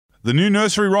The new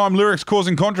nursery rhyme lyrics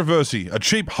causing controversy. A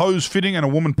cheap hose fitting and a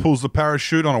woman pulls the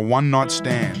parachute on a one-night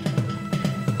stand.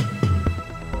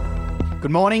 Good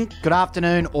morning, good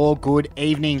afternoon, or good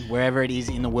evening, wherever it is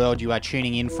in the world you are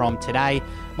tuning in from today.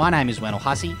 My name is Wendell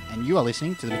Hussey, and you are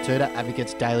listening to the Betoota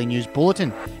Advocates Daily News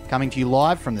Bulletin, coming to you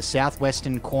live from the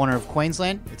southwestern corner of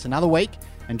Queensland. It's another week,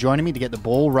 and joining me to get the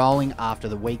ball rolling after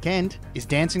the weekend is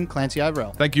Dancing Clancy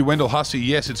Overall. Thank you, Wendell Hussey.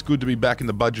 Yes, it's good to be back in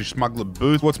the Budgie Smuggler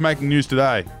booth. What's making news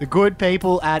today? The good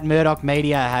people at Murdoch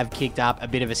Media have kicked up a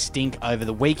bit of a stink over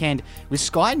the weekend, with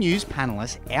Sky News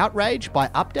panellists outraged by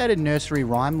updated nursery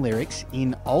rhyme lyrics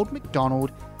in Old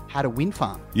MacDonald Had a Wind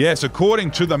Farm. Yes,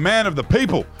 according to the man of the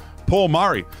people, Paul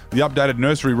Murray, the updated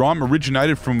nursery rhyme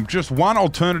originated from just one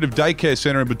alternative daycare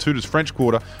centre in Betoota's French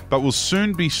Quarter, but will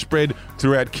soon be spread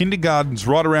throughout kindergartens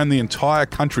right around the entire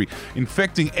country,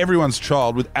 infecting everyone's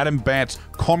child with Adam Bandt's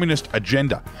communist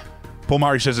agenda. Paul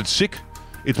Murray says it's sick,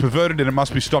 it's perverted, and it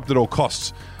must be stopped at all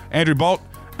costs. Andrew Bolt,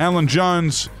 Alan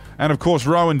Jones, and of course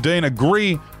Rowan Dean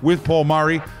agree with Paul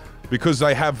Murray because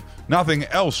they have nothing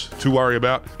else to worry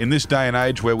about in this day and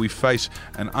age where we face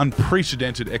an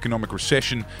unprecedented economic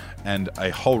recession and a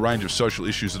whole range of social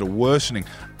issues that are worsening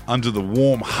under the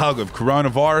warm hug of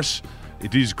coronavirus.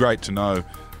 It is great to know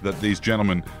that these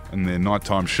gentlemen and their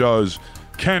nighttime shows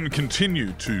can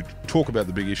continue to talk about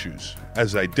the big issues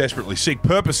as they desperately seek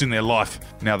purpose in their life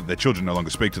now that their children no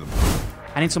longer speak to them.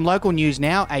 And in some local news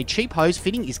now, a cheap hose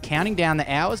fitting is counting down the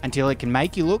hours until it can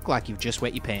make you look like you've just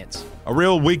wet your pants. A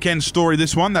real weekend story,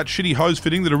 this one. That shitty hose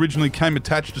fitting that originally came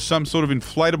attached to some sort of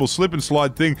inflatable slip and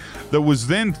slide thing that was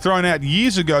then thrown out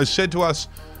years ago said to us,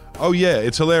 "Oh yeah,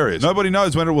 it's hilarious. Nobody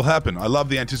knows when it will happen. I love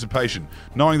the anticipation,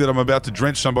 knowing that I'm about to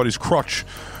drench somebody's crotch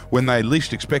when they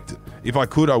least expect it. If I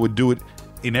could, I would do it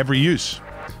in every use.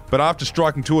 But after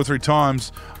striking 2 or 3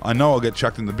 times, I know I'll get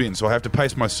chucked in the bin, so I have to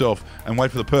pace myself and wait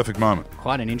for the perfect moment."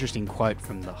 Quite an interesting quote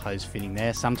from the hose fitting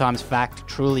there. Sometimes fact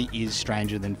truly is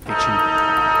stranger than fiction.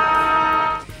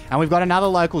 And we've got another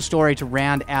local story to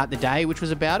round out the day, which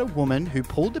was about a woman who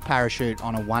pulled the parachute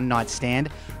on a one-night stand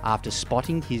after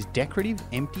spotting his decorative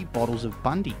empty bottles of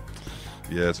Bundy.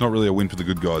 Yeah, it's not really a win for the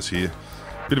good guys here.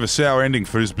 Bit of a sour ending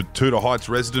for his Betoota Heights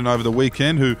resident over the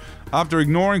weekend who, after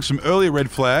ignoring some earlier red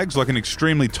flags like an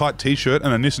extremely tight t-shirt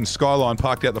and a Nissan Skyline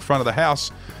parked out the front of the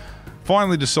house,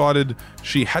 finally decided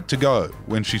she had to go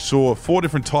when she saw 4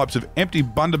 different types of empty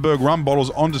Bundaberg rum bottles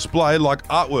on display like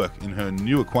artwork in her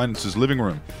new acquaintance's living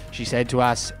room. She said to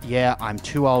us, "Yeah, I'm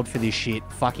too old for this shit.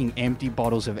 Fucking empty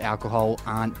bottles of alcohol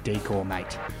aren't decor,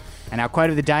 mate." And our quote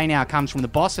of the day now comes from the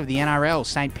boss of the NRL,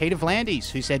 St. Peter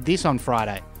V'landys, who said this on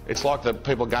Friday. It's like the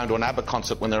people going to an ABBA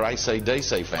concert when they're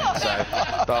AC/DC fans.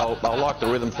 So they'll like the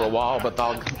rhythm for a while, but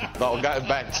they'll go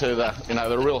back to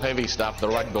the real heavy stuff, the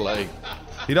rugby league.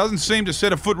 He doesn't seem to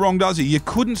set a foot wrong, does he? You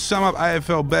couldn't sum up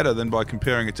AFL better than by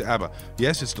comparing it to ABBA.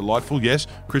 Yes, it's delightful. Yes,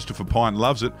 Christopher Pine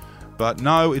loves it. But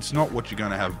no, it's not what you're going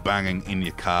to have banging in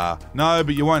your car. No,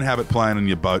 but you won't have it playing on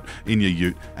your boat, in your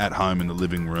ute, at home in the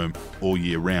living room all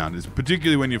year round. It's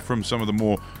particularly when you're from some of the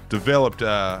more developed,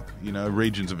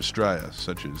 regions of Australia,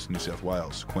 such as New South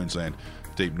Wales, Queensland,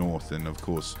 deep north, and of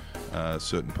course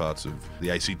certain parts of the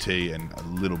ACT and a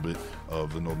little bit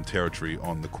of the Northern Territory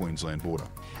on the Queensland border.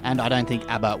 And I don't think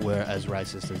ABBA were as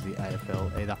racist as the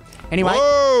AFL either. Anyway,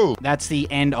 Whoa! That's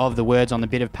the end of the words on the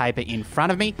bit of paper in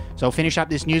front of me. So I'll finish up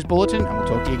this news bulletin and we'll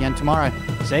talk to you again tomorrow.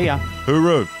 See ya.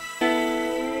 Hooroo.